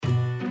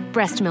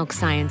Breast milk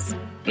science.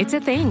 It's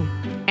a thing.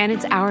 And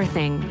it's our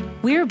thing.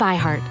 We're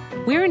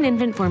ByHeart. We're an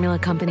infant formula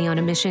company on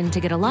a mission to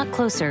get a lot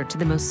closer to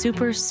the most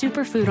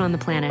super food on the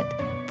planet,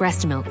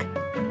 breast milk.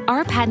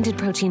 Our patented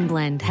protein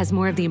blend has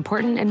more of the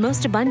important and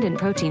most abundant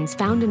proteins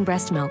found in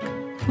breast milk.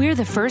 We're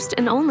the first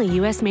and only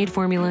U.S.-made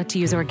formula to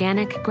use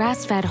organic,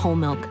 grass-fed whole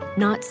milk,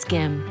 not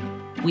skim.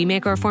 We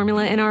make our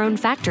formula in our own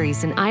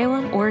factories in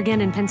Iowa, Oregon,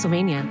 and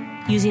Pennsylvania,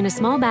 using a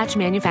small batch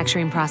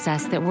manufacturing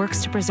process that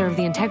works to preserve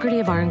the integrity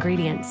of our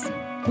ingredients.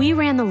 We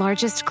ran the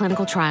largest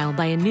clinical trial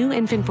by a new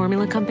infant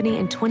formula company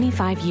in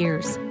 25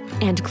 years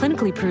and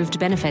clinically proved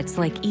benefits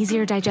like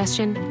easier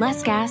digestion,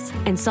 less gas,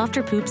 and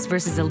softer poops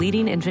versus a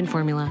leading infant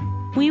formula.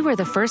 We were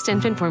the first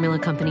infant formula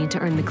company to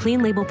earn the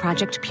Clean Label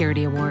Project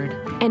Purity Award.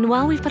 And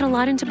while we've put a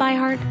lot into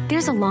ByHeart,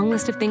 there's a long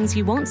list of things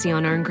you won't see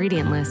on our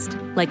ingredient list,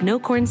 like no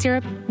corn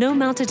syrup, no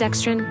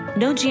maltodextrin,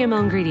 no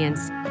GMO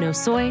ingredients, no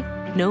soy,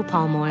 no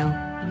palm oil.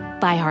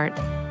 ByHeart,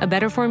 a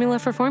better formula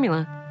for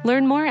formula.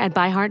 Learn more at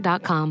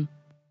byheart.com.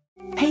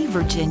 Hey,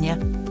 Virginia,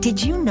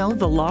 did you know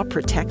the law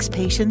protects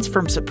patients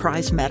from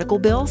surprise medical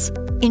bills?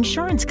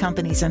 Insurance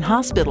companies and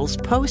hospitals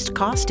post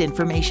cost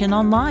information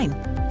online.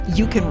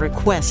 You can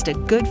request a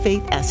good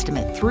faith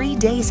estimate 3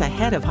 days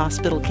ahead of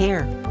hospital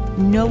care.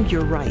 Know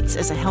your rights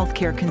as a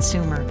healthcare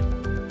consumer.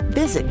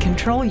 Visit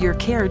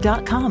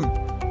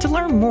controlyourcare.com to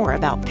learn more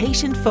about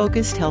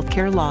patient-focused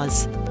healthcare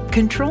laws.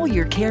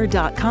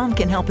 ControlYourCare.com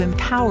can help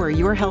empower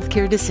your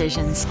healthcare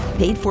decisions.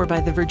 Paid for by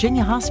the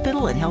Virginia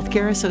Hospital and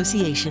Healthcare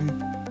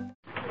Association.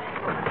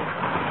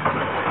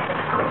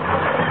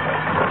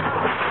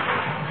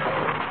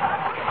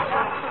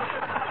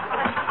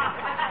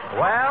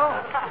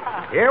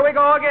 Here we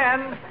go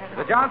again.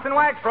 The Johnson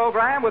Wax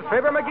Program with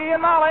Fibber, McGee,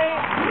 and Molly.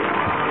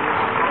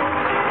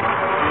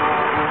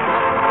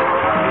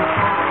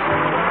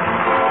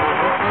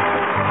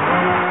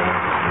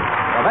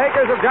 The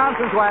makers of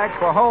Johnson's Wax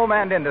for home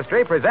and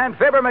industry present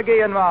Fibber,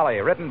 McGee, and Molly,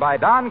 written by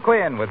Don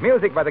Quinn with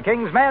music by the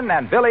King's Men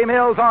and Billy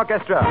Mills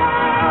Orchestra.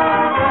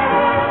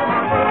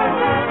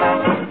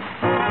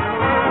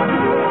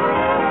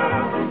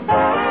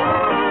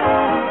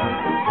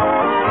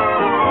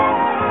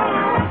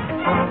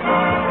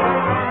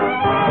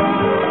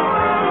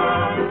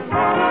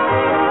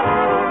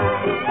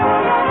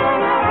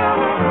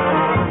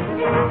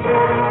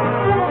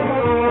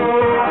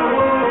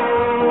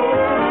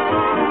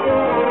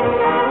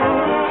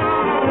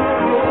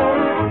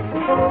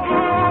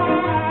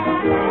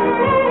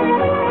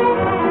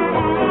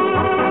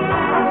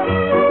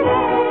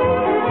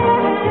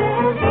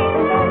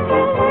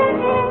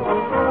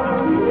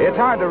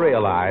 To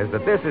realize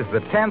that this is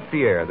the 10th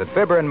year that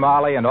Fibber and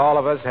Molly and all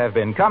of us have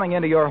been coming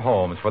into your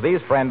homes for these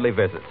friendly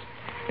visits.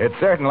 It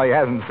certainly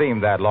hasn't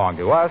seemed that long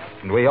to us,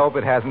 and we hope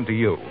it hasn't to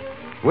you.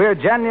 We're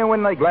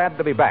genuinely glad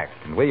to be back,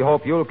 and we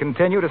hope you'll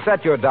continue to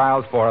set your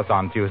dials for us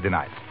on Tuesday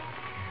nights.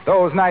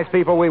 Those nice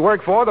people we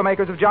work for, the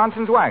makers of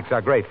Johnson's Wax,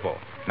 are grateful,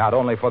 not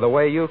only for the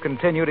way you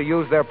continue to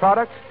use their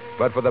products,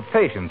 but for the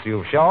patience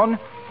you've shown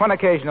when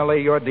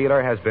occasionally your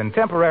dealer has been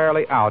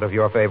temporarily out of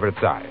your favorite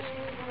size.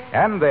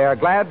 And they are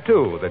glad,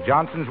 too, that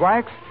Johnson's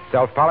Wax,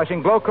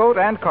 self-polishing glow coat,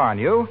 and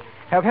Carnew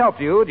have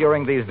helped you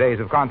during these days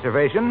of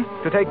conservation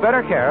to take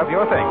better care of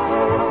your things.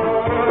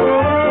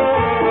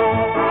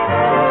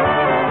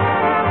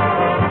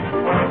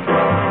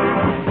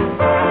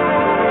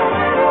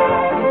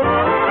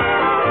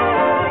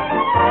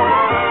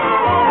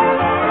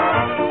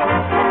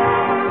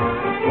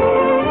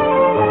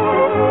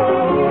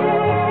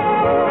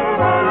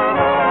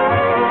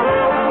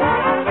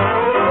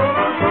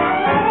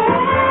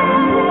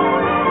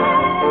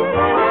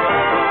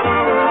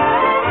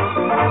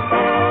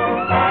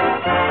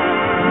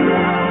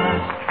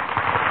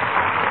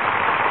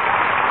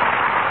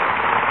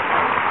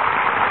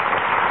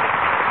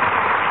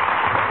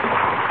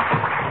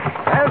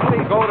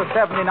 Go to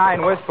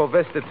 79 Wistful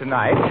Vista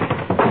tonight.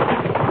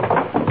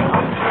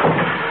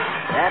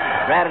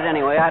 That ratted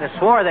anyway. I'd have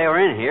swore they were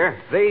in here.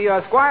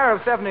 The squire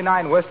of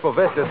 79 Wistful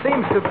Vista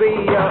seems to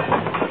be,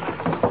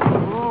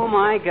 Oh,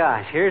 my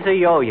gosh. Here's a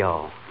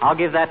yo-yo. I'll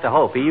give that to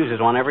Hope. He uses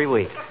one every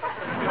week.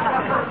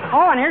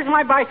 Oh, and here's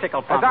my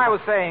bicycle pump. As I was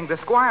saying, the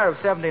squire of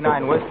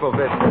 79 Wistful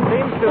Vista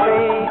seems to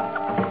be...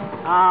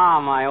 Ah,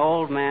 my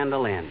old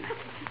mandolin.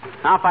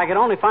 Now, if I could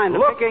only find the...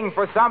 Looking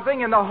for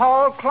something in the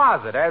hall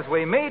closet as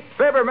we meet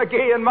Fibber,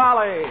 McGee, and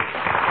Molly.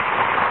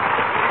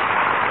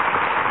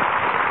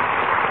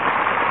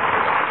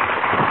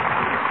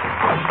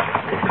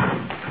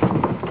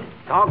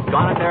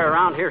 Doggone it, they're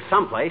around here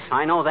someplace.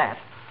 I know that.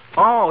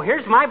 Oh,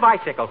 here's my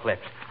bicycle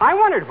clips. I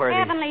wondered where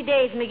Heavenly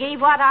days, McGee,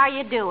 what are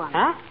you doing?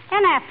 Huh?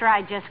 And after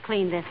I just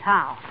cleaned this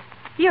house.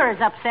 You're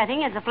as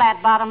upsetting as a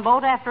flat-bottom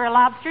boat after a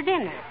lobster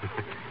dinner.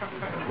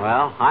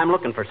 Well, I'm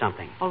looking for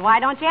something. Well, why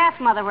don't you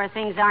ask Mother where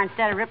things are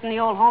instead of ripping the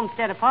old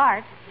homestead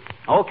apart?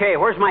 Okay,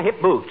 where's my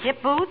hip boots?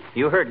 Hip boots?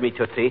 You heard me,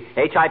 Tootsie.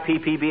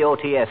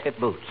 Hippbots. Hip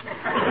boots.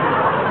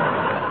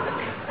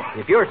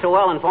 If you're so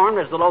well informed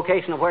as the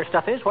location of where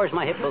stuff is, where's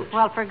my hip boots?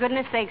 Well, for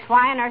goodness sakes,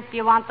 why on earth do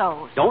you want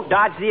those? Don't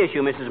dodge the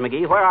issue, Mrs.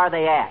 McGee. Where are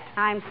they at?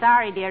 I'm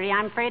sorry, dearie.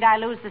 I'm afraid I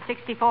lose the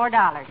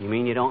 $64. You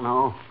mean you don't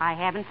know? I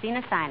haven't seen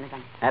a sign of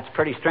them. That's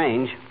pretty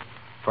strange.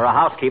 For a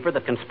housekeeper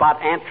that can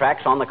spot ant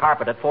tracks on the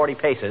carpet at 40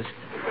 paces.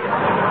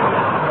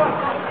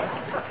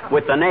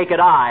 With the naked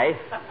eye.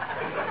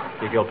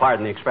 If you'll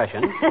pardon the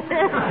expression.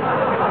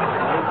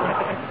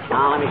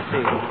 Now, let me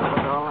see.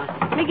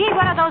 McGee,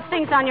 what are those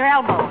things on your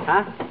elbow?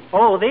 Huh?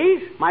 Oh,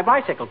 these? My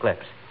bicycle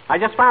clips. I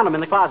just found them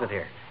in the closet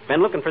here.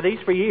 Been looking for these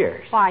for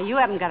years. Why, you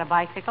haven't got a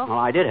bicycle. Well,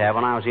 I did have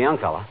when I was a young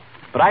fella.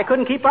 But I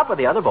couldn't keep up with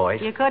the other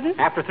boys. You couldn't?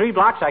 After 3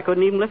 blocks, I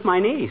couldn't even lift my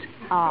knees.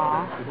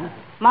 Oh.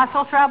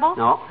 Muscle trouble?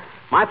 No.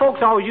 My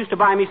folks always used to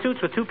buy me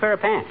suits with 2 pair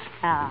of pants.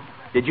 Oh.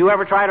 Did you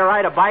ever try to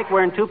ride a bike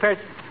wearing 2 pairs?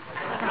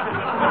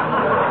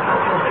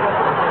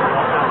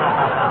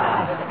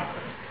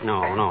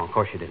 No, of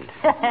course you didn't.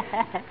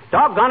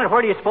 Doggone it,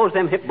 where do you suppose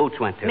them hip boots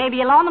went to? Maybe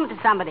you loan them to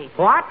somebody.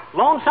 What?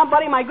 Loan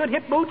somebody my good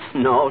hip boots?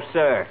 No,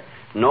 sir.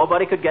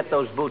 Nobody could get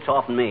those boots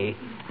off me.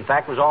 In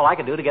fact, it was all I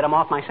could do to get them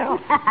off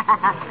myself.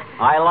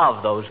 I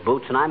love those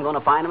boots, and I'm going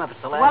to find them if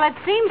it's the last. Well, it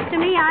seems to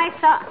me I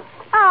saw...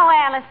 Oh,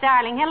 Alice,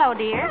 darling. Hello,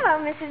 dear. Hello,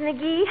 Mrs.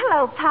 McGee.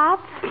 Hello, Pop.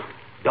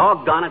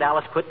 Doggone it,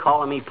 Alice, quit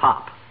calling me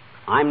Pop.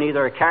 I'm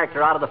neither a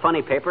character out of the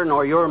funny paper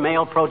nor your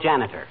male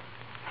progenitor.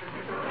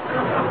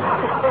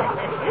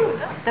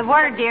 The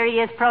word, dearie,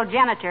 is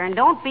progenitor, and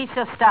don't be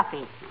so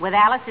stuffy. With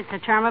Alice, it's a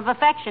term of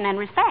affection and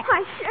respect.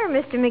 Why, sure,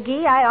 Mr.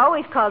 McGee. I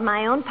always called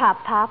my own Pop.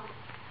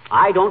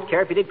 I don't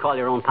care if you did call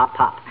your own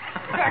Pop.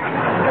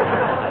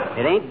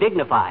 It ain't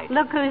dignified.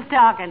 Look who's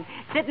talking.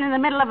 Sitting in the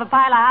middle of a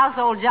pile of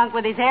household junk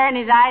with his hair in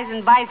his eyes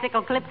and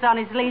bicycle clips on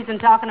his sleeves and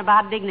talking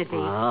about dignity.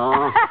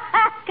 Oh.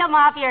 Come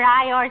off your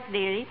high horse,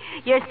 dearie.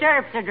 Your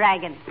stirrups are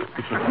dragging.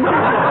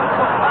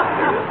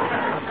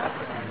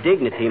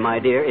 Dignity, my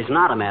dear, is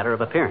not a matter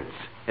of appearance.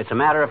 It's a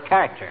matter of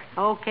character.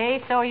 Okay,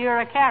 so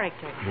you're a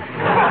character.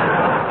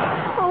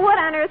 Well, what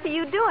on earth are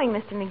you doing,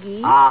 Mr.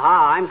 McGee?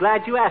 Aha, I'm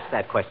glad you asked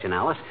that question,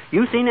 Alice.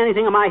 You seen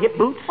anything of my hip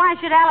boots? Why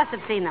should Alice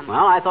have seen them?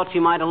 Well, I thought she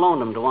might have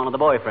loaned them to one of the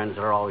boyfriends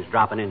that are always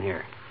dropping in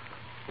here.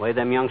 The way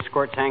them young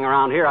squirts hang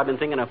around here, I've been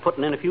thinking of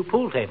putting in a few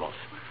pool tables.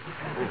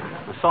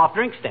 A soft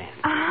drink stand.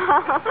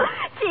 Oh,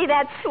 gee,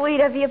 that's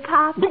sweet of you,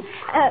 Pop.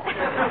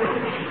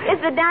 Is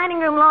the dining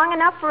room long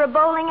enough for a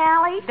bowling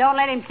alley? Don't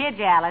let him kid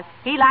you, Alice.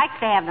 He likes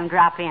to have them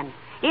drop in.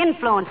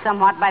 Influenced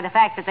somewhat by the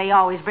fact that they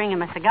always bring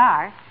him a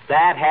cigar.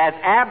 That has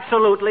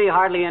absolutely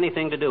hardly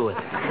anything to do with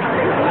it.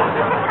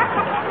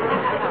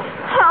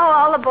 Oh,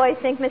 all the boys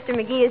think Mr.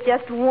 McGee is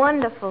just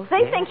wonderful.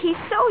 They think he's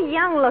so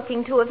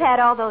young-looking to have had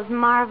all those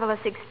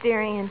marvelous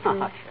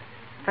experiences.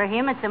 For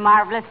him, it's a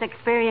marvelous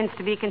experience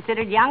to be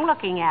considered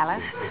young-looking,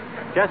 Alice.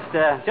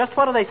 Just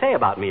what do they say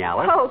about me,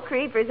 Alice? Oh,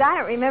 creepers, I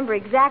don't remember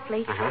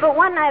exactly. But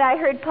one night I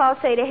heard Paul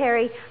say to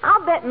Harry,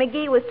 I'll bet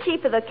McGee was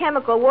chief of the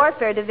Chemical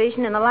Warfare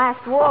Division in the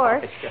last war.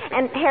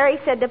 And Harry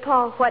said to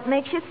Paul, what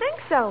makes you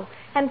think so?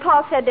 And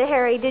Paul said to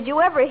Harry, did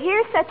you ever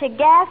hear such a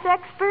gas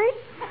expert?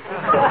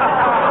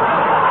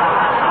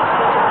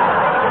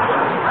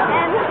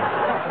 And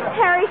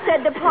Harry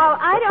said to Paul,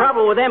 The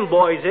trouble with them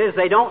boys is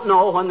they don't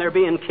know when they're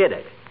being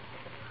kidded.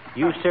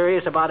 You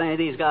serious about any of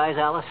these guys,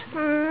 Alice?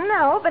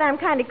 No, but I'm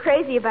kind of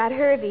crazy about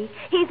Herbie.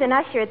 He's an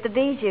usher at the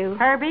Bijou.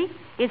 Herbie?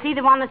 Is he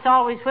the one that's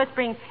always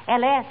whispering,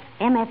 LS,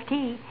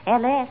 MFT,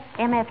 LS,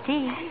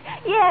 MFT?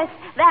 Yes,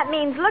 that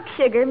means, look,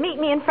 sugar, meet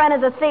me in front of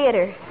the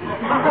theater.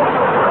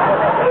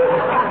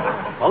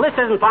 Well, this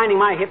isn't finding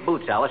my hip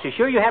boots, Alice. You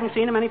sure you haven't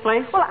seen them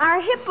anyplace? Well, are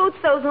hip boots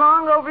those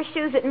long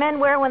overshoes that men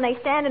wear when they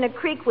stand in a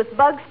creek with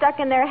bugs stuck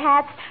in their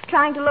hats,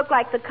 trying to look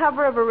like the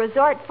cover of a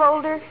resort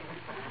folder?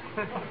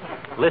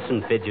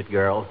 Listen, fidget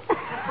girl.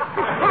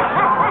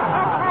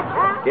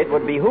 It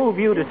would behoove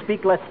you to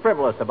speak less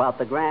frivolous about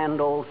the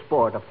grand old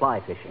sport of fly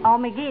fishing. Oh,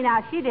 McGee,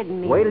 now, she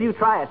didn't mean... Wait till you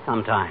try it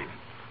sometime.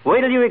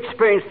 Wait till you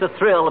experience the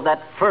thrill of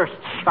that first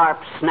sharp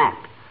snap.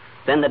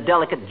 Then the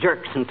delicate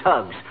jerks and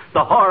tugs.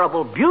 The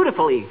horrible,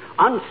 beautifully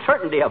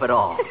uncertainty of it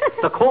all.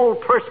 The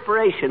cold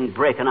perspiration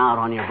breaking out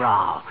on your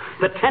brow.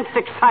 The tense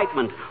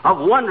excitement of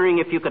wondering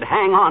if you could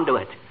hang on to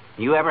it.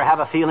 You ever have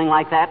a feeling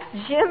like that?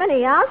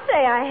 Jiminy, I'll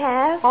say I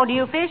have. Oh, do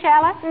you fish,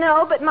 Alice?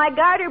 No, but my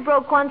garter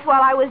broke once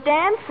while I was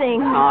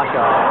dancing. Oh,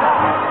 sure.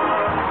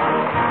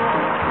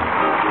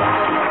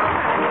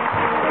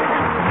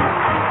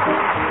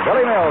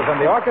 Billy Mills and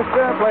the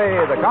orchestra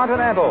play the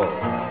Continental.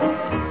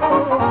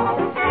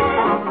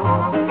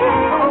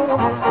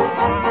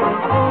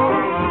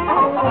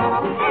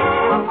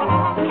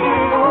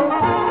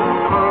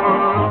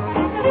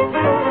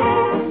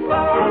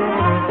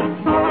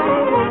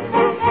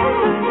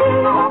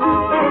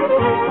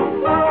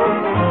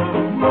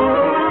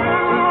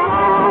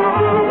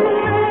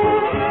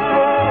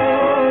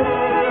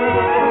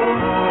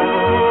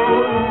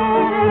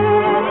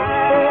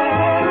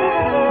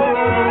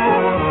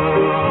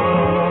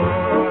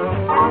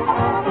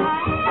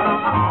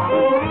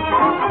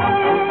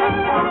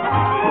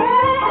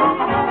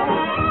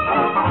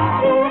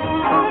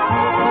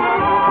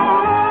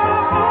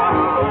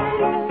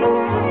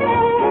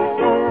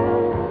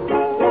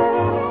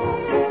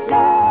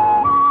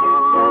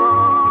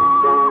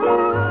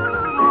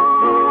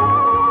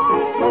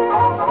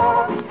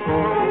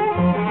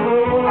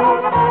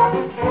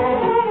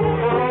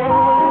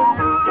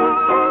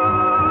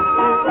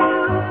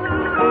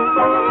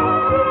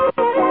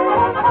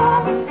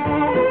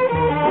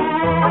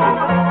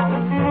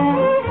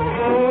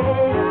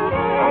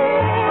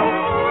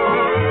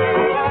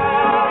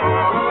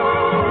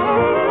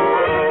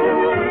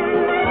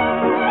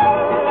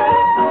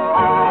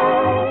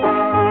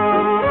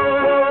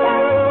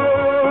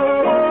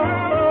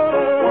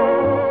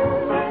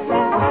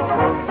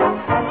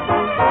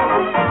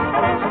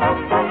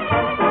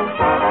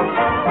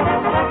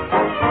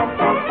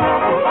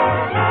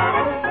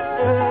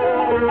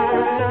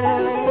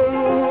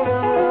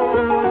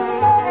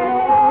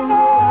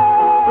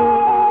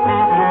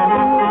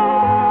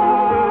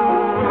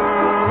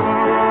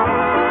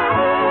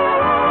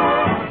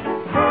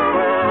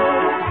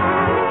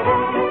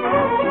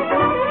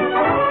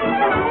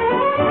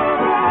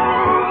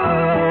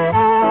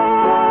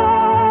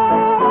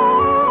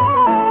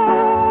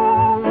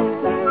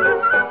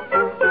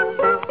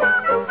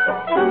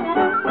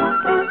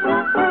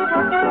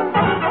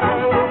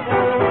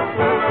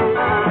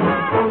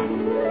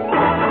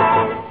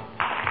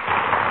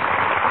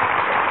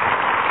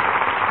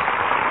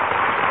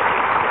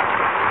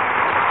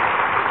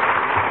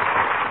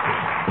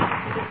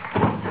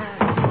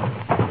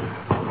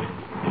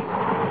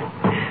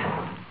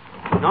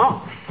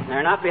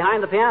 They're not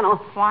behind the piano.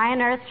 Why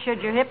on earth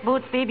should your hip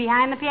boots be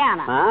behind the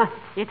piano? Huh?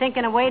 You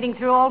thinking of wading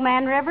through Old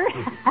Man River?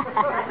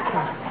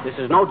 This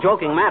is no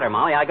joking matter,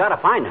 Molly. I gotta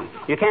find them.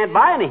 You can't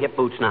buy any hip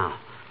boots now.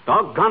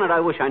 Doggone it, I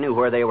wish I knew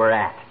where they were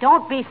at.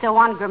 Don't be so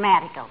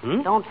ungrammatical.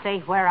 Don't say,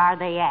 where are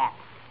they at?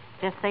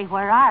 Just say,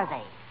 where are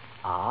they?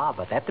 Ah,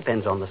 but that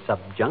depends on the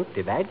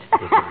subjunctive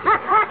adjective.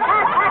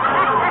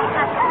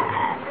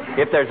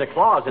 If there's a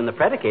clause in the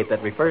predicate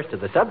that refers to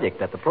the subject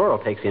that the plural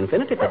takes the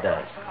infinitive, it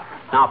does.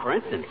 Now, for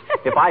instance,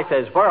 if I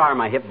says, where are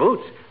my hip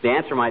boots, the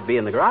answer might be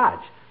in the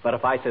garage. But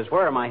if I says,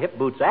 where are my hip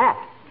boots at,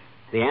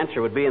 the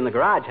answer would be in the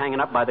garage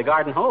hanging up by the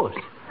garden hose.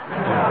 See?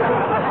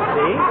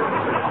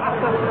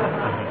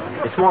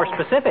 It's more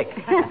specific.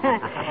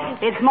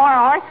 It's more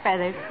horse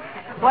feathers.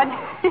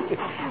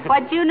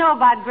 What you know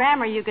about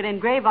grammar you could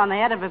engrave on the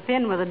head of a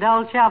pin with a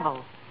dull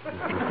shovel.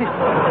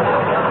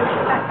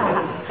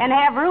 And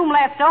have room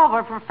left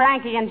over for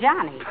Frankie and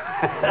Johnny.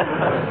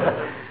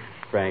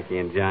 Frankie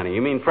and Johnny.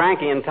 You mean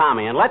Frankie and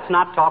Tommy. And let's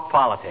not talk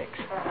politics.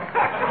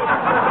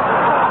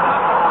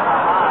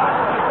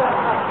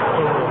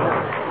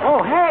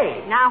 Oh,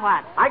 hey. Now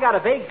what? I got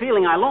a vague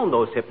feeling I loaned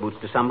those hip boots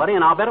to somebody,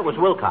 and I'll bet it was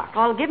Wilcox.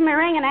 Well, give him a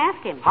ring and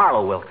ask him.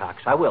 Harlow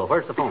Wilcox. I will.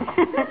 Where's the phone?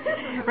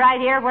 Right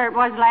here where it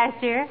was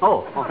last year.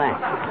 Oh, thanks.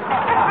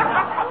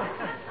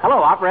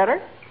 Hello, operator.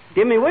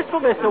 Give me Wistful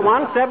Vista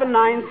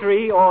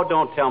 1793. Oh,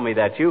 don't tell me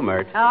that's you,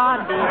 Mert.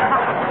 Oh, dear.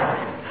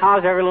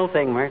 How's every little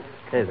thing, Mert?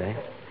 Is eh?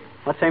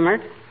 What's say,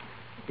 Mert?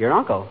 Your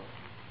uncle.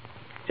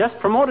 Just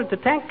promoted to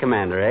tank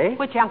commander, eh?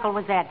 Which uncle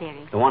was that,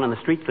 dearie? The one in the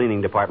street cleaning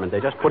department. They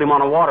just put him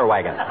on a water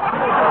wagon.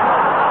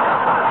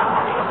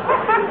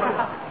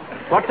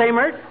 What say,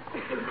 Mert?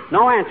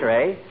 No answer,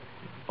 eh?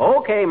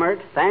 Okay, Mert.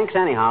 Thanks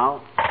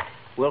anyhow.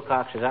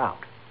 Wilcox is out.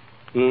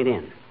 He ain't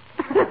in.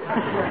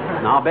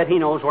 Now, I'll bet he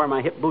knows where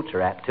my hip boots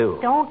are at, too.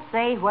 Don't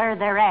say where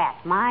they're at.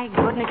 My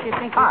goodness, you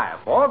think... Hi,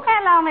 folks.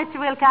 Hello, Mr.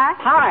 Wilcox.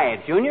 Hi,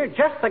 Junior.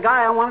 Just the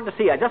guy I wanted to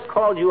see. I just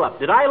called you up.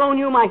 Did I loan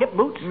you my hip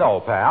boots? No,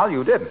 pal,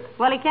 you didn't.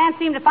 Well, he can't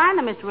seem to find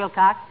them, Mr.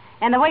 Wilcox.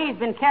 And the way he's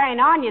been carrying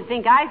on, you'd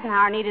think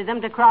Eisenhower needed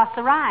them to cross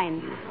the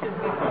Rhine.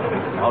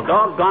 Well,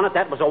 doggone it,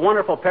 that was a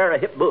wonderful pair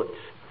of hip boots.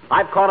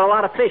 I've caught a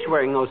lot of fish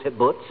wearing those hip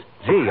boots.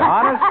 Gee,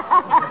 honest?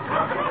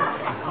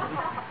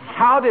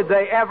 How did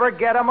they ever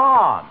get them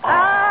on? Oh,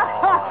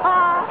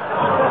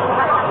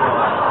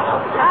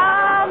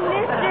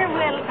 Mr.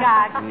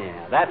 Wilcox.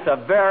 Yeah, that's a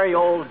very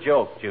old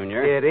joke,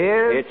 Junior. It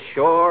is? It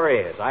sure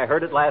is. I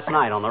heard it last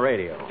night on the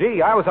radio.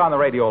 Gee, I was on the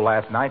radio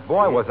last night.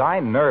 Boy, was I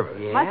nervous.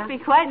 Yeah? Must be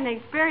quite an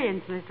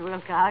experience, Mr.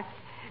 Wilcox.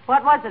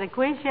 What was it, a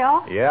quiz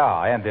show?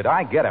 Yeah, and did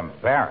I get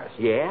embarrassed?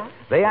 Yeah?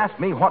 They asked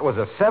me what was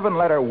a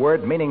 7-letter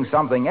word meaning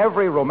something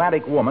every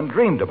romantic woman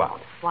dreamed about.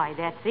 Why,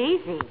 that's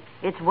easy.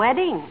 It's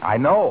wedding. I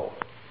know.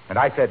 And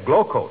I said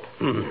glow coat.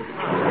 You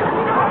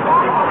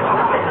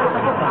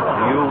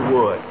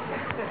would.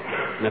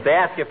 And if they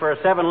asked you for a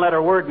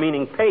 7-letter word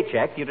meaning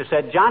paycheck, you'd have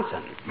said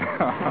Johnson. You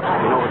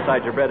know what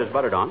side your bread is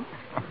buttered on.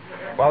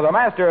 Well, the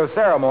master of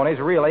ceremonies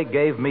really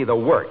gave me the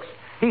works.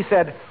 He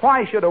said,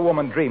 why should a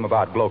woman dream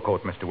about glow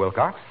coat, Mr.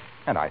 Wilcox?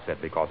 And I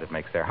said, because it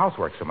makes their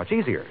housework so much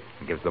easier.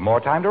 It gives them more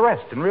time to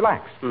rest and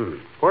relax.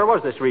 Where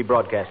was this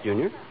rebroadcast,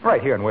 Junior?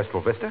 Right here in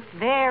Wistful Vista.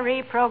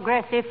 Very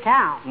progressive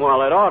town.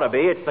 Well, it ought to be.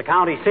 It's the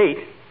county seat,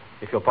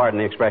 if you'll pardon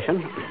the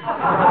expression.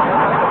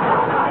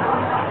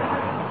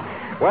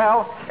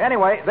 Well,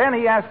 anyway, then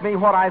he asked me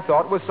what I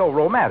thought was so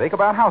romantic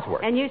about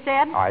housework. And you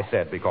said? I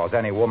said, because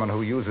any woman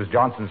who uses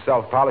Johnson's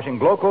self-polishing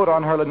glow coat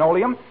on her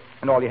linoleum,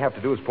 and all you have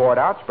to do is pour it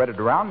out, spread it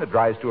around, it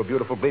dries to a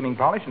beautiful gleaming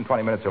polish in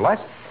 20 minutes or less,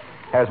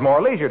 has more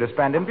leisure to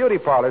spend in beauty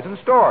parlors and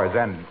stores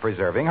and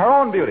preserving her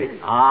own beauty.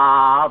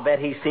 Ah, I'll bet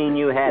he's seen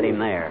you had him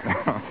there.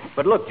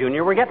 But look,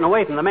 Junior, we're getting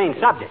away from the main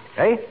subject.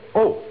 Eh?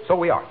 Oh, so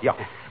we are, yeah.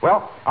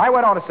 Well, I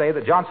went on to say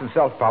that Johnson's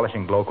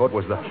self-polishing glow coat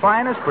was the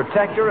finest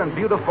protector and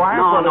beautifier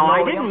for No, I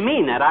linoleum. didn't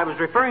mean that. I was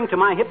referring to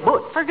my hip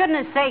boots. For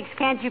goodness sakes,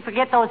 can't you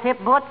forget those hip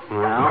boots?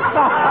 Well...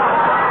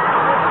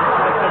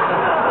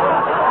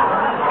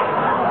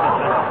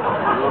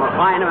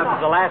 Find them if it's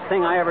the last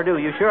thing I ever do.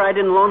 You sure I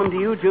didn't loan them to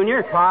you,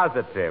 Junior?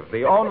 Positive.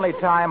 The only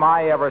time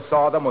I ever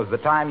saw them was the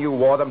time you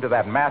wore them to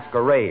that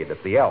masquerade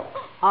at the Elks.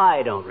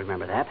 I don't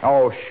remember that.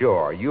 Oh,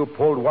 sure. You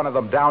pulled one of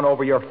them down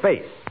over your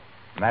face.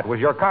 And that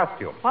was your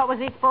costume. What was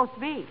he supposed to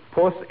be?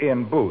 Puss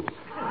in Boots.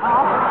 Well,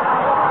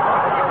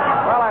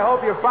 I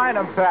hope you find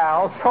them,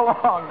 pal. So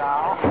long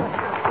now.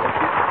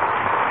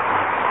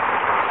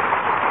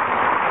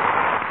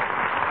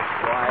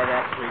 Why,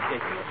 that's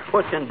ridiculous.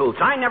 Puss in Boots.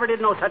 I never did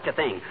know such a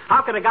thing.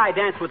 How could a guy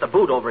dance with a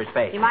boot over his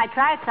face? You might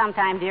try it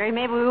sometime, dearie.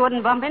 Maybe we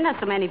wouldn't bump into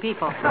so many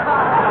people.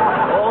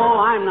 Oh,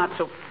 I'm not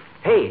so...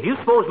 Hey, do you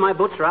suppose my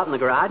boots are out in the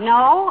garage?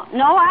 No,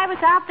 I was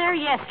out there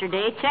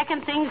yesterday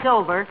checking things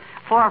over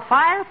for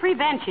Fire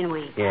Prevention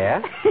Week.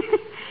 Yeah?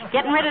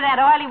 Getting rid of that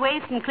oily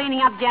waste and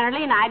cleaning up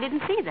generally, and I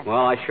didn't see them.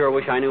 Well, I sure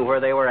wish I knew where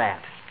they were at.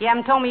 You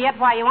haven't told me yet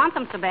why you want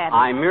them so badly.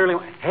 I merely...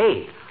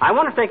 Hey, I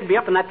wonder if they could be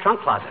up in that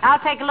trunk closet.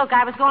 I'll take a look.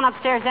 I was going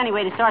upstairs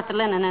anyway to sort the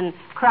linen and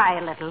cry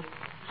a little.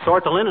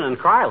 sort the linen and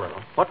cry a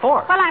little. What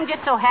for? Well, I'm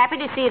just so happy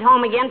to see it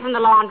home again from the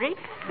laundry.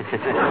 I'll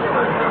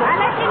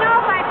let you know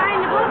if I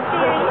find the boots,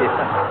 dearie.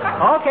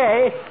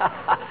 Okay.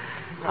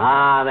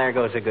 There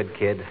goes a good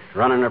kid,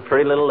 running her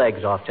pretty little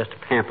legs off just to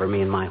pamper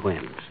me and my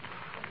whims.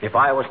 If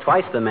I was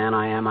twice the man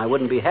I am, I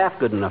wouldn't be half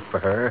good enough for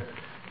her,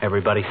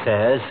 everybody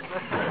says.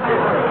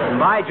 And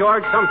by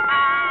George, come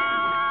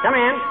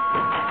in.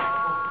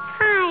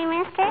 Hi,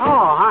 mister.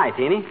 Oh, hi,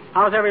 Teeny.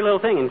 How's every little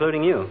thing,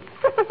 including you?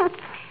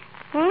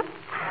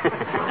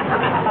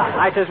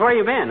 I says, where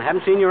you been?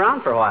 Haven't seen you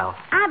around for a while.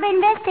 I've been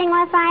visiting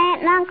with my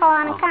aunt and uncle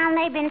on account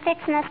they've been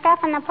fixing the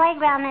stuff in the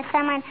playground this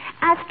summer, and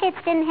us kids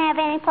didn't have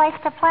any place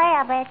to play,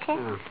 I bet you.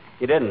 Oh,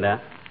 you didn't, huh?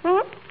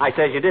 I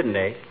says you didn't,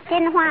 eh?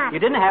 Didn't what? You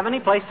didn't have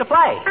any place to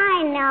play. I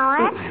know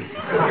it.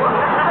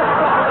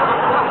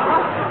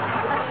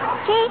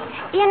 Gee,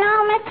 you know,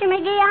 Mr.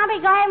 McGee, I'll be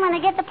glad when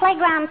they get the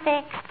playground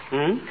fixed.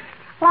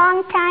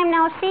 Long time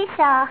no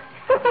seesaw.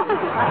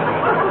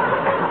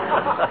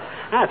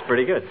 That's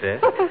pretty good, sis.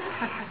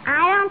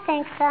 I don't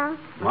think so.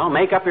 Well,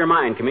 make up your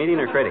mind, comedian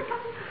or critic.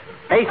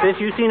 Hey, sis,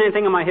 you seen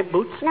anything of my hip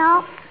boots?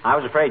 No. I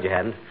was afraid you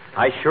hadn't.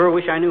 I sure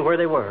wish I knew where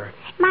they were.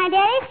 My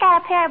daddy's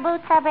got a pair of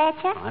boots, I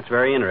bet you. Well, that's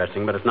very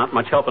interesting, but it's not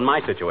much help in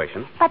my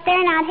situation. But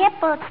they're not hip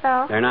boots,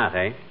 though. They're not,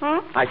 eh?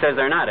 I says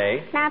they're not,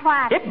 eh? Not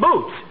what? Hip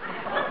boots!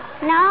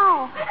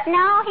 No,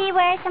 he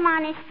wears them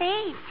on his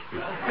feet.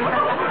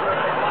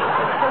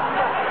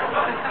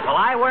 Well,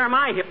 I wear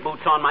my hip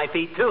boots on my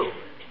feet, too.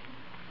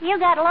 You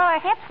got lower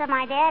hips than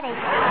my daddy.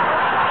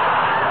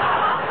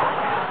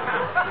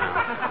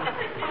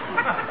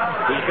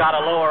 He's got a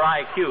lower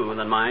IQ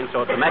than mine,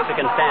 so it's a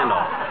Mexican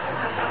standoff.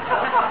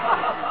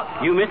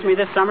 You miss me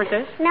this summer,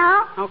 sis?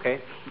 No.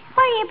 Okay.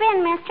 Where you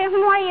been, mister?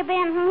 Where you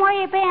been? Where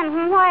you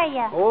been? Where are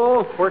you?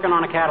 Oh, working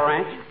on a cattle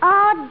ranch.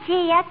 Oh,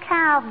 gee, a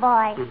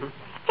cowboy.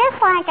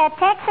 Just like a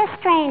Texas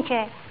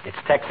stranger. It's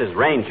Texas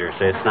Ranger,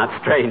 sis, not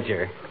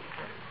stranger.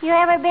 You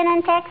ever been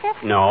in Texas?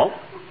 No.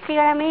 See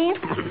what I mean?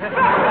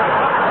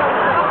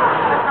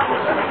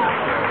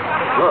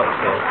 Look,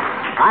 sis,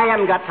 I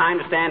haven't got time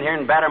to stand here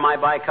and batter my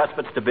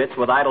bicuspids to bits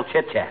with idle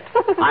chit-chat.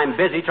 I'm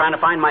busy trying to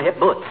find my hip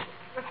boots.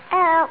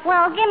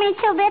 Well, give me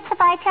 2 bits if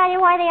I tell you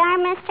where they are,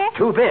 mister.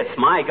 2 bits?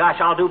 My gosh,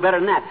 I'll do better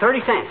than that.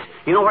 30 cents.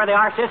 You know where they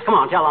are, sis? Come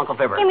on, tell Uncle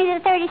Fibber. Give me the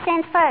 30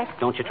 cents first.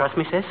 Don't you trust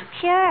me, sis?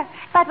 Sure.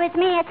 But with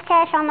me, it's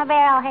cash on the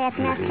barrelhead,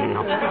 mister.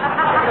 No.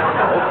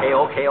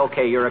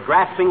 Okay. You're a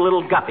grasping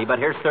little guppy, but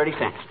here's 30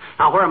 cents.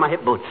 Now, where are my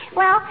hip boots?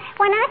 Well,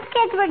 when us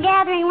kids were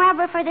gathering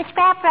rubber for the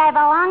scrap drive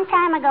a long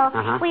time ago,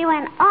 we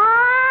went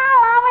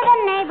all over the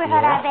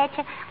neighborhood, I bet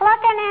you.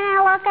 Looking.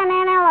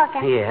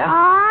 Yeah?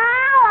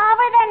 All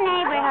over the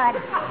neighborhood.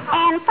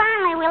 And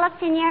finally, we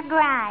looked in your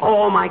garage.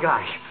 Oh, my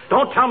gosh.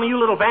 Don't tell me you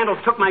little vandals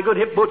took my good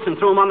hip boots and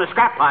threw them on the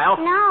scrap pile.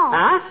 No.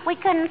 Huh? We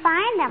couldn't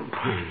find them.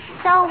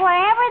 So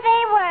wherever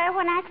they were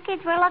when us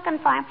kids were looking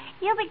for them,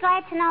 you'll be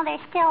glad to know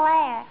they're still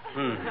there.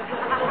 So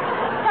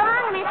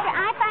long, mister.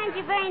 I find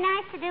you very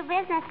nice to do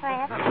business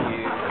with.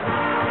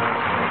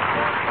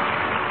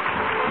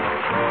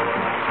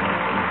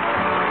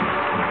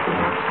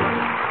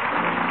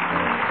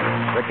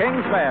 The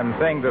King's Men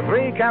sing The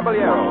Three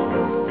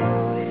Caballeros.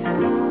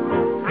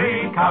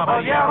 3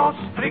 caballeros,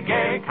 3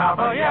 gay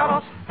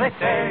caballeros, they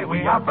say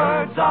we are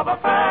birds of a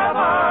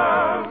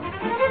feather.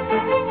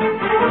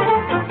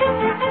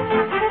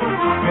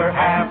 We're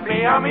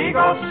happy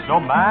amigos, no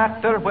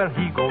matter where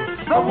he goes.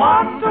 The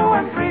 1, 2,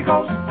 and 3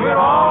 goes, we're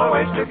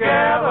always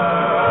together.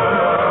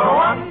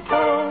 1,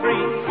 2,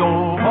 3,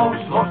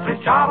 somos los 3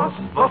 chavos,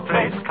 los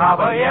 3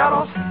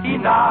 caballeros, y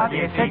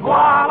nadie se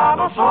iguala a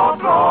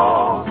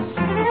nosotros.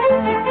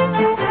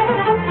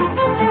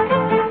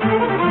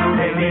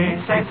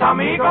 Felices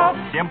amigos,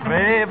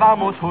 siempre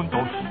vamos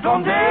juntos.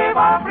 Donde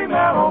va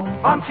primero,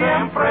 van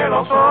siempre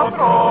los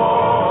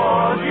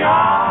otros.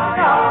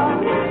 Yeah.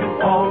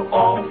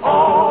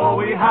 Oh,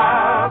 we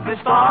have the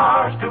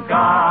stars to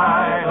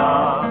guide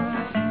us.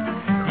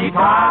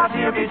 Guitars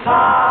here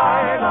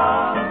beside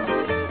us,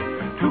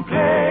 to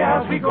play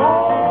as we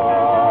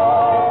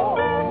go.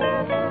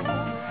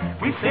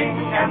 We sing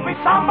and we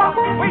samba,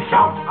 we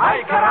shout,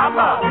 ay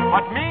caramba.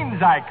 What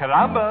means ay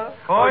caramba?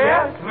 Oh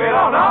yes, we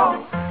don't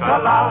know. La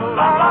la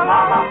la la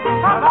la la,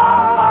 la la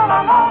la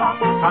la la,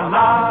 la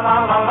la la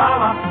la la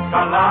la,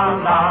 la la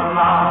la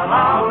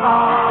la la.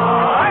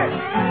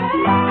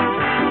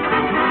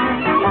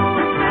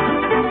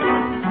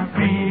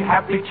 Three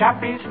happy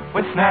chappies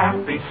with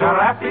snappy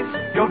serappies,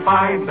 you'll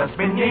find us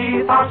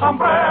beneath our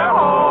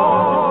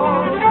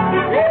sombreros.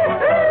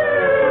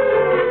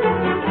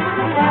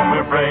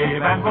 We're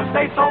brave and we'll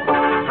stay so,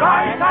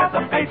 right as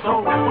a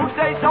peso. Who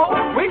say so?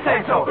 We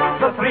say so.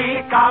 The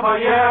 3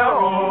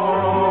 caballeros.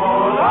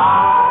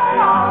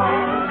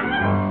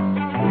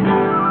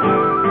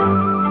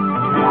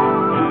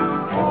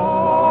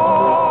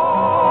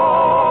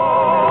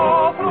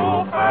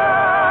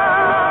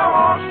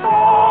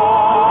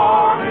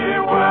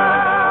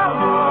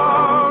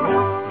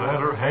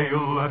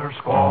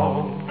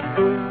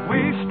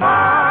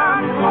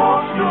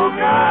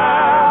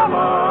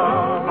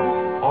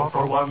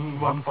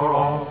 One for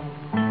all,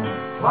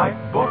 like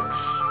both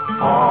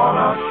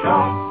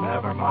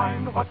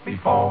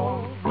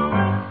before.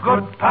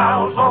 Good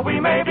pals, or we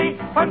may be,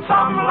 when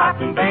some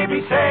Latin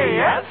baby say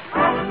yes,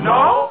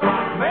 no,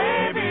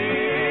 maybe.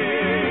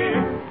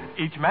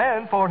 Each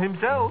man for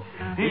himself.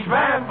 Each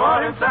man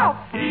for himself.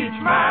 Each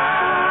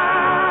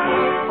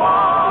man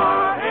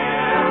for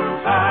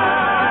himself.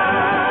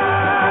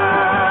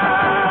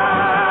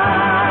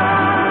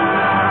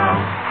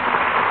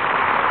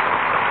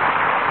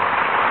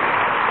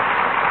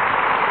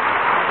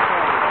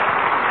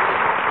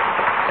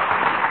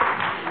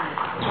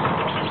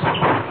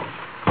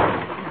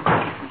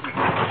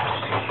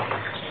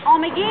 Oh,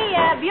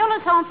 McGee,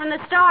 Beulah's home from the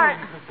start.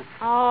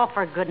 Oh,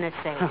 for goodness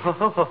sake.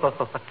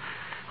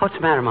 What's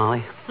the matter,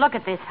 Molly? Look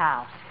at this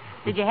house.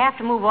 Did you have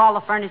to move all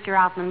the furniture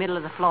out in the middle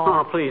of the floor?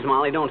 Oh, please,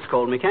 Molly, don't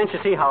scold me. Can't you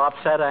see how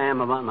upset I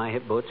am about my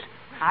hip boots?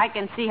 I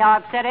can see how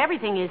upset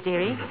everything is,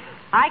 dearie.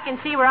 I can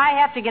see where I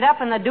have to get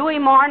up in the dewy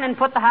morn and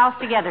put the house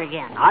together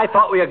again. I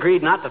thought we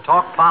agreed not to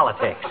talk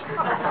politics.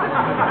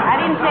 I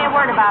didn't say a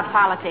word about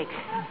politics.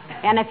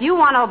 And if you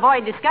want to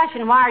avoid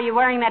discussion, why are you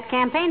wearing that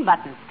campaign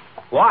button?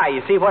 Why?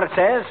 You see what it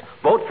says?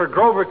 Vote for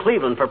Grover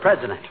Cleveland for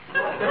president.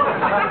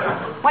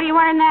 What are you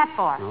wearing that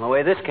for? Well, the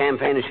way this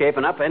campaign is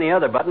shaping up, any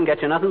other button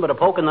gets you nothing but a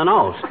poke in the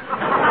nose.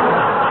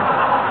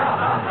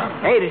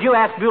 Hey, did you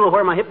ask Beulah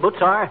where my hip boots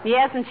are?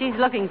 Yes, and she's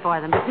looking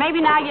for them. But maybe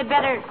now you'd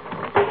better...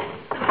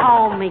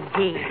 Oh,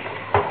 McGee.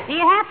 Do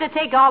you have to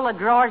take all the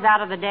drawers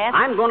out of the desk?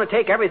 I'm going to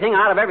take everything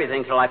out of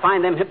everything till I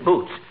find them hip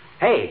boots.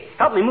 Hey,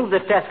 help me move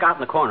this desk out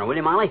in the corner, will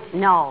you, Molly?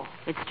 No,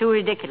 it's too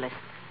ridiculous.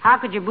 How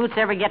could your boots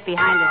ever get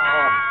behind it?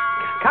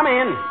 Come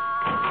in.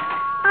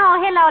 Oh,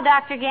 hello,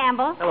 Dr.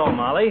 Gamble. Hello,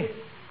 Molly.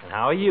 And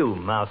how are you,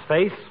 mouse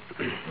face?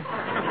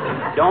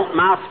 Don't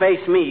mouse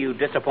face me, you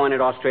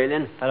disappointed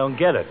Australian. I don't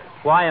get it.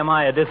 Why am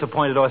I a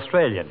disappointed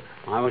Australian?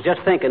 I was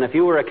just thinking, if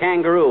you were a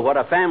kangaroo, what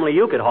a family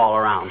you could haul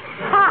around.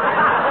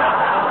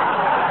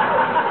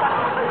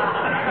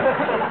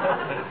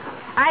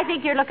 I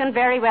think you're looking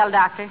very well,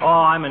 Doctor. Oh,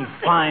 I'm in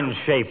fine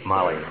shape,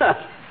 Molly.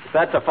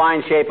 That's a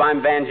fine shape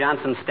I'm Van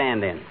Johnson's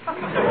stand-in.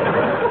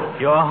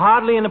 You're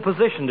hardly in a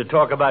position to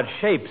talk about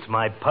shapes,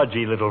 my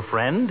pudgy little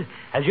friend.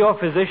 As your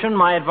physician,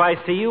 my advice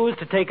to you is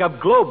to take up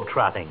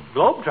globe-trotting.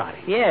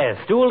 Globe-trotting? Yes,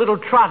 do a little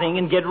trotting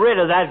and get rid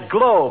of that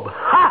globe.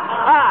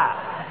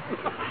 Ha!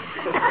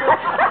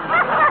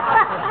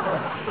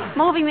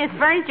 Moving this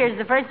furniture is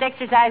the first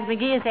exercise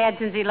McGee has had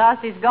since he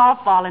lost his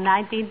golf ball in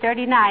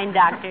 1939,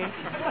 Doctor.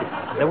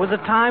 There was a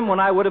time when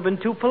I would have been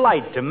too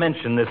polite to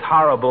mention this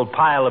horrible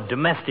pile of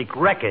domestic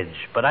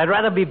wreckage, but I'd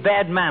rather be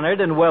bad-mannered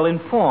and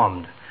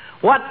well-informed.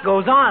 What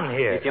goes on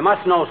here? If you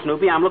must know,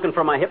 Snoopy, I'm looking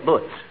for my hip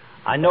boots.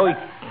 I know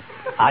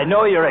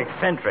you're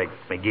eccentric,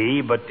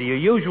 McGee, but do you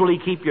usually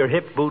keep your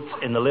hip boots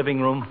in the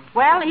living room?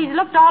 Well, he's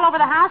looked all over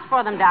the house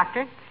for them,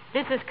 Doctor.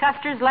 This is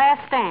Custer's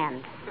last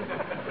stand.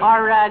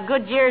 Or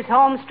Goodyear's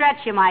home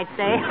stretch, you might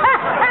say.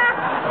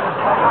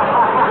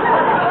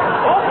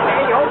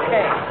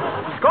 Okay.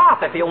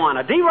 Scoff if you want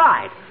to.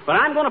 Deride. But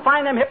I'm going to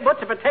find them hip boots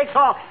if it takes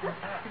off.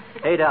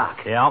 Hey, Doc.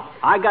 Yeah?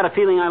 I got a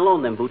feeling I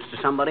loaned them boots to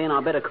somebody, and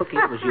I'll bet a cookie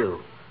it was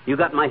you. You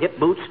got my hip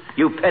boots?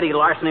 You petty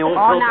larceny old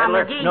now,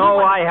 peddler? McGee, No,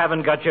 I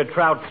haven't got your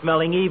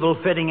trout-smelling,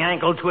 evil-fitting,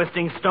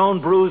 ankle-twisting,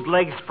 stone-bruised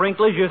leg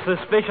sprinklers, you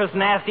suspicious,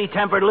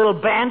 nasty-tempered little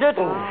bandit.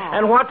 Oh.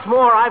 And what's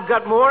more, I've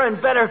got more and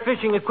better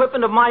fishing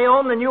equipment of my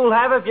own than you'll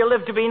have if you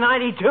live to be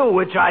 92,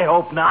 which I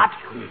hope not.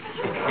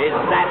 Is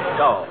that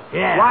so?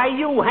 Yeah. Why,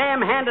 you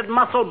ham-handed,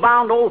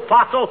 muscle-bound old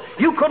fossil,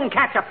 you couldn't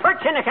catch a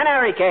perch in a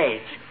canary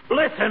cage.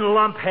 Listen,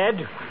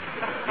 lumphead.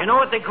 You know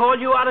what they call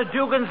you out of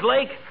Dugan's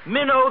Lake?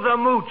 Minnow the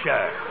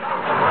Moocher.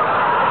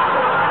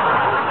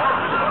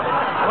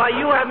 Why,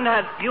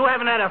 you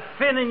haven't had a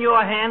fin in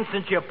your hand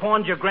since you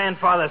pawned your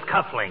grandfather's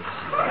cufflinks.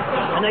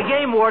 And the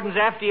game warden's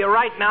after you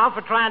right now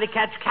for trying to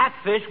catch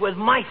catfish with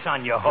mice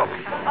on your hook.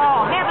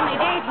 Oh, heavenly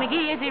days,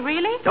 McGee, is he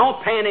really?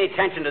 Don't pay any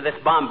attention to this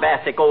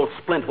bombastic old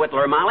splint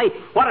whittler, Molly.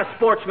 What a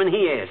sportsman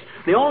he is.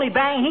 The only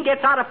bang he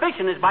gets out of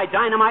fishing is by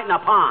dynamiting a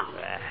pond.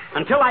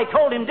 Until I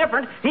told him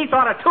different, he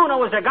thought a tuna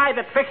was the guy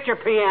that fixed your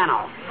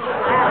piano.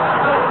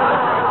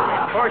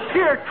 For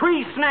sheer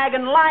tree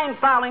snagging, line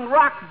fouling,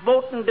 rock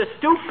boating to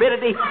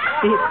stupidity.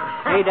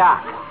 Hey,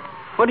 Doc,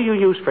 what do you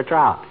use for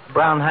trout?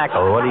 Brown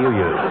hackle. What do you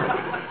use?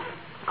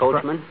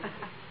 Coachman? Did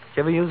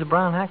you ever use a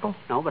brown hackle?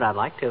 No, but I'd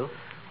like to.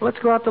 Well, let's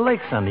go out to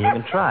Lake Sunday. You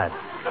can try it.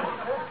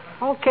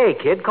 Okay,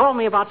 kid. Call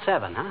me about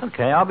 7, huh?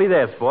 Okay, I'll be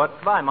there, sport.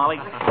 Bye,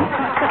 Molly.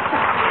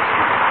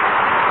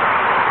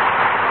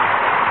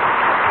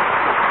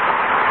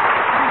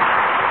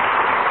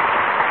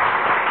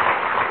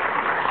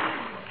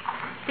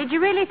 Did you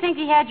really think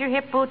he had your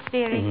hip boots,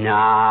 dearie?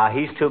 Nah,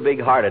 he's too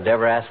big-hearted to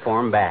ever ask for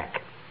 'em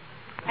back.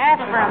 Ask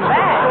for him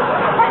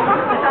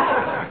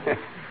back?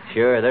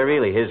 Sure, they're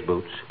really his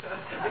boots.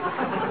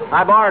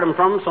 I borrowed 'em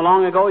from him so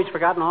long ago he's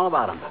forgotten all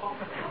about 'em.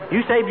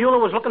 You say Beulah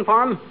was looking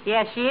for 'em?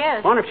 Yes, she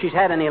is. Wonder if she's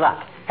had any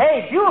luck.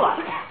 Hey, Beulah!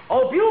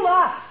 Oh,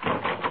 Beulah!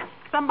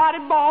 Somebody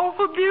bawl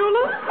for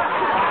Beulah?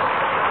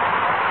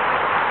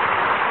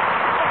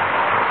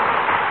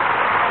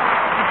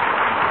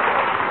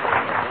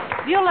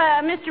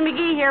 Beulah, Mr.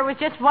 McGee here was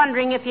just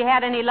wondering if you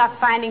had any luck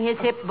finding his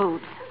hip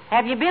boots.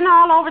 Have you been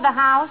all over the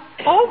house?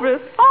 Over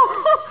it?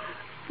 Oh,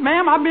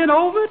 ma'am, I've been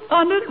over it,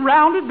 under it,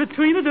 round it,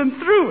 between it, and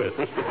through it.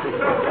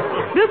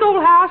 This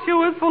old house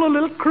sure is full of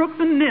little crooks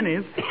and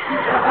ninnies.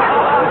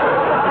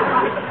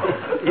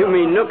 You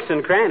mean nooks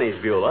and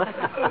crannies, Beulah.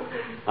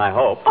 I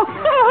hope.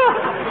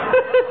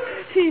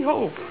 He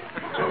hopes.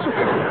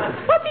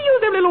 What do you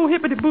use them little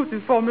hippity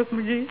bootses for, Miss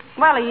McGee?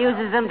 Well, he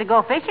uses them to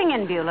go fishing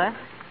in, Beulah.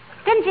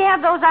 Didn't you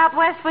have those out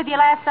west with you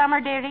last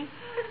summer, dearie?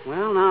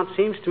 Well, now, it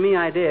seems to me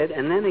I did,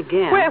 and then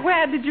again...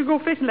 Where did you go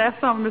fishing last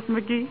summer, Miss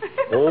McGee?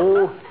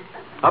 Oh,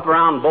 up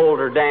around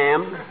Boulder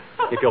Dam,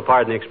 if you'll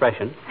pardon the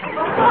expression.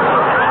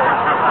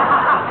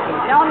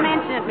 Don't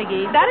mention it,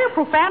 McGee. That ain't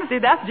profanity,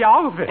 that's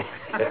geography.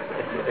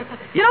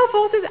 You know,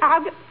 folks,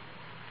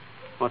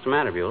 What's the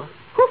matter, Beulah?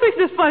 Who fixed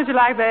this furniture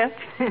like that?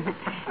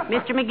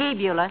 Mr. McGee,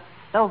 Beulah.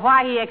 Though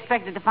why he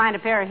expected to find a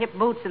pair of hip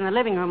boots in the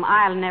living room,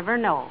 I'll never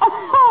know.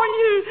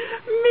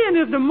 Oh, men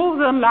is the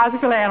most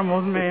unlogical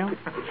animals, ma'am.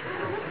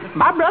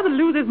 My brother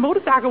lose his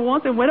motorcycle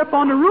once and went up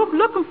on the roof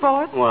looking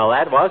for it. Well,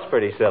 that was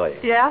pretty silly.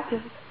 Yeah,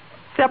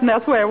 except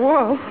that's where it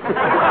was.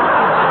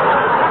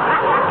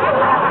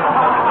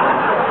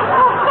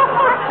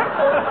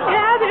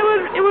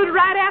 It was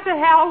right after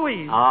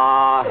Halloween.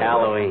 Ah,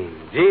 Halloween.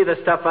 Gee, the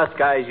stuff us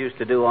guys used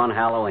to do on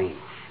Halloween.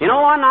 You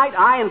know, one night,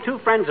 I and two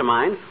friends of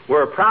mine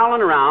were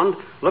prowling around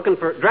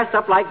dressed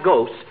up like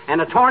ghosts,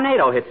 and a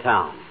tornado hit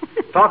town.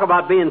 Talk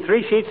about being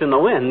 3 sheets in the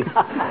wind. 3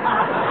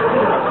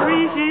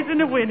 sheets in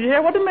the wind. You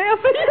hear what the man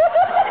said?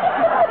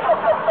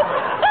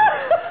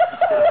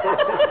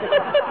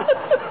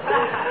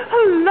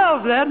 I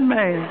love that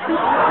man.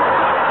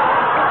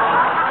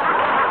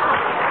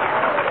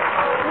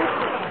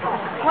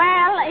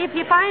 Well, if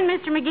you find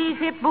Mr. McGee's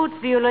hip boots,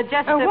 Beulah,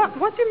 just...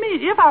 What do you mean?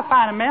 If I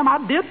find them, ma'am, I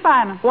did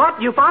find them. What?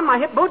 You found my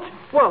hip boots?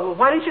 Well,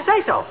 why didn't you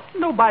say so?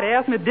 Nobody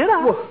asked me, did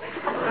I?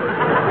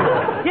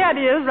 Here it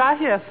is, right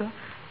here, sir.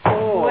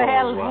 Oh,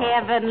 well,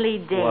 heavenly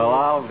days. Well,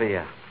 I'll be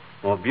a...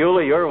 Well,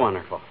 Beulah, you're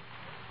wonderful.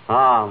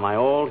 Ah, my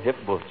old hip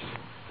boots.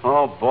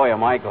 Oh, boy,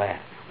 am I glad.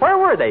 Where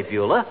were they,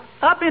 Beulah?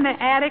 Up in the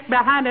attic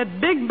behind that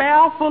big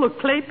barrel full of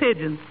clay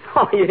pigeons.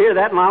 Oh, you hear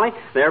that, Molly?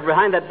 They're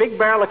behind that big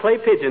barrel of clay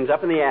pigeons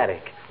up in the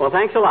attic. Well,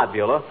 thanks a lot,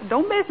 Beulah.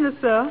 Don't mention it,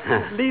 sir.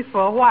 At least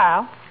for a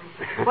while.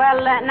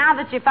 Well, now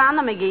that you found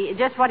them, McGee,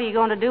 just what are you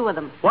going to do with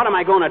them? What am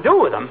I going to do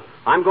with them?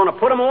 I'm going to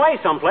put them away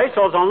someplace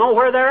so they'll know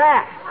where they're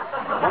at.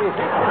 What do you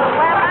think?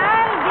 Well,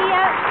 I'll be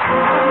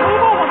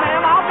Move over,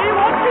 ma'am. I'll be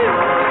one, too.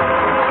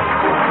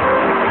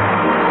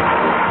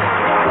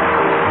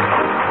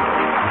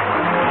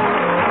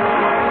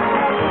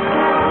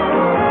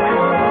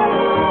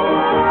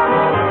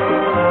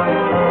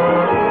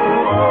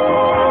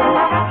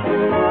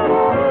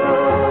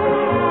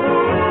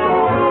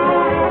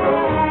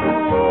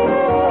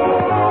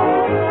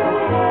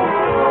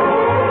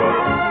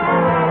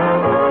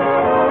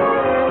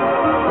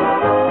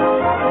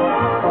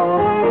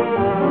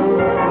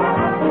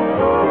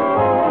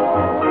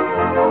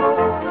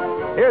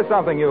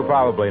 Something you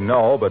probably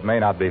know but may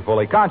not be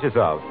fully conscious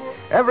of.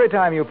 Every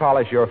time you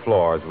polish your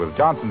floors with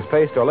Johnson's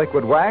paste or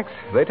liquid wax,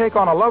 they take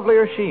on a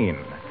lovelier sheen.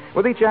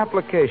 With each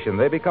application,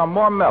 they become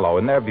more mellow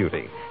in their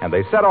beauty, and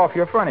they set off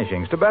your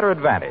furnishings to better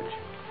advantage.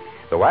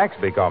 The wax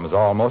becomes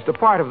almost a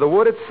part of the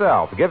wood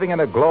itself, giving it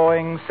a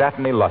glowing,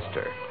 satiny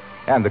luster.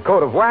 And the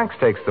coat of wax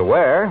takes the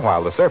wear,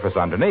 while the surface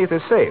underneath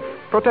is safe,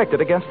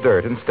 protected against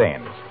dirt and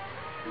stains.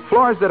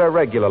 Floors that are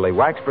regularly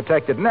wax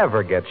protected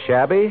never get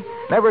shabby,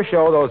 never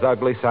show those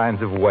ugly signs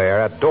of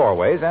wear at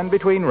doorways and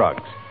between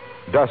rugs.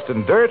 Dust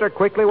and dirt are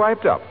quickly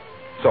wiped up.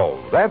 So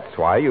that's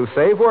why you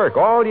save work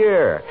all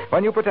year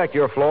when you protect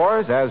your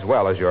floors as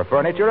well as your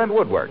furniture and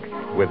woodwork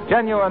with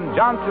genuine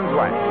Johnson's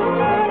wax.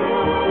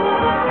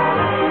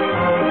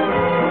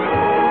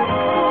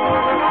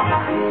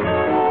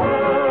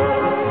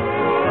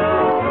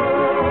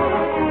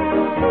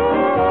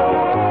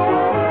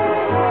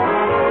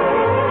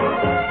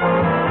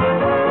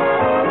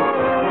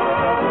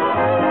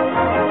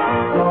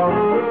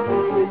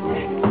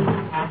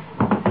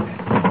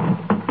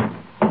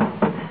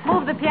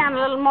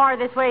 More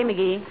this way,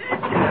 McGee.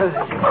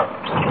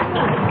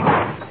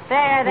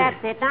 There,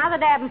 that's it. Now the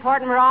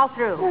Davenport, and we're all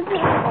through.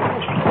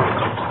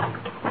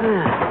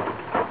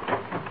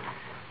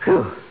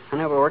 Whew. I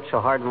never worked so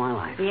hard in my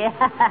life. Yeah.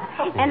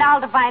 And all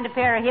to find a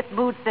pair of hip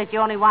boots that you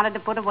only wanted to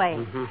put away.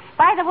 Mm-hmm.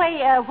 By the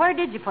way, where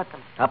did you put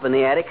them? Up in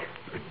the attic.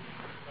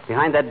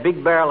 Behind that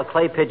big barrel of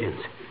clay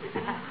pigeons.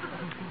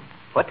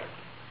 What?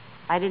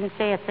 I didn't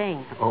say a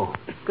thing. Oh,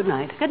 good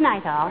night. Good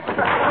night, all.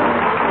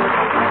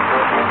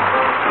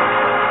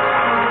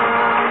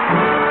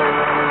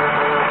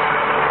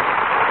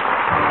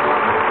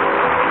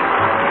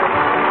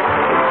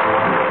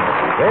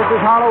 This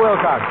is Harlow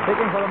Wilcox,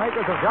 speaking for the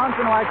makers of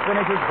Johnson Wax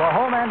Finishes for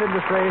Home and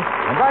Industry,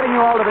 inviting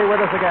you all to be with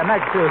us again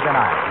next Tuesday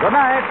night. Good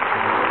night.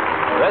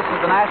 This is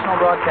the National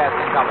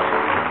Broadcasting Company.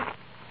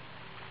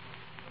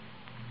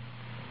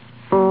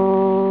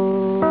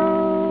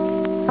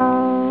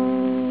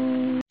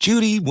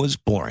 Judy was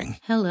boring.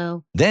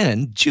 Hello.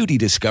 Then Judy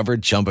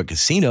discovered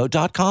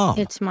ChumbaCasino.com.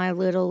 It's my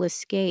little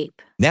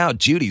escape. Now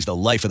Judy's the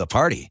life of the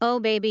party. Oh,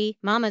 baby,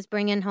 mama's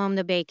bringing home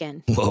the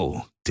bacon.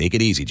 Whoa, take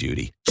it easy,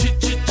 Judy.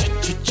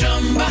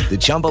 The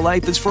Chumba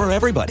life is for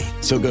everybody.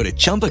 So go to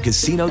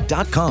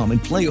ChumbaCasino.com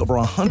and play over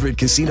 100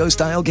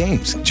 casino-style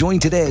games. Join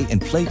today and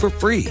play for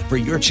free for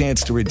your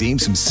chance to redeem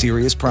some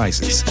serious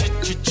prizes.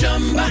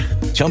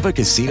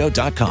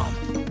 ChumbaCasino.com.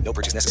 No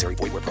purchase necessary.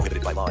 Void where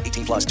prohibited by law.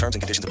 18 plus terms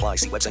and conditions apply.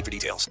 See website for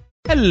details.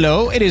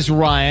 Hello, it is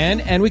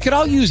Ryan, and we could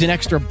all use an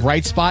extra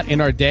bright spot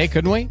in our day,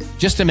 couldn't we?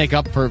 Just to make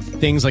up for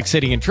things like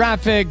sitting in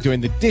traffic,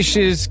 doing the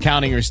dishes,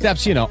 counting your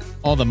steps, you know,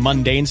 all the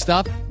mundane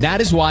stuff. That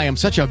is why I'm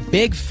such a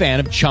big fan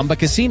of Chumba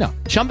Casino.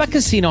 Chumba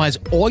Casino has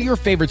all your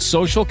favorite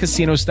social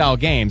casino-style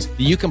games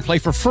that you can play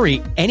for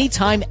free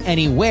anytime,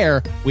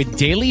 anywhere with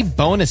daily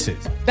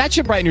bonuses. That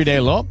should brighten your day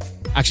a little.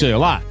 Actually, a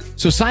lot.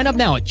 So sign up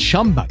now at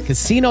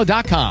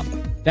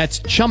ChumbaCasino.com.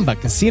 That's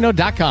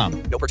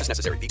ChumbaCasino.com. No purchase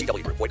necessary.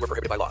 VGW Group. Void where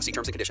prohibited by law. See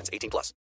terms and conditions. 18 plus.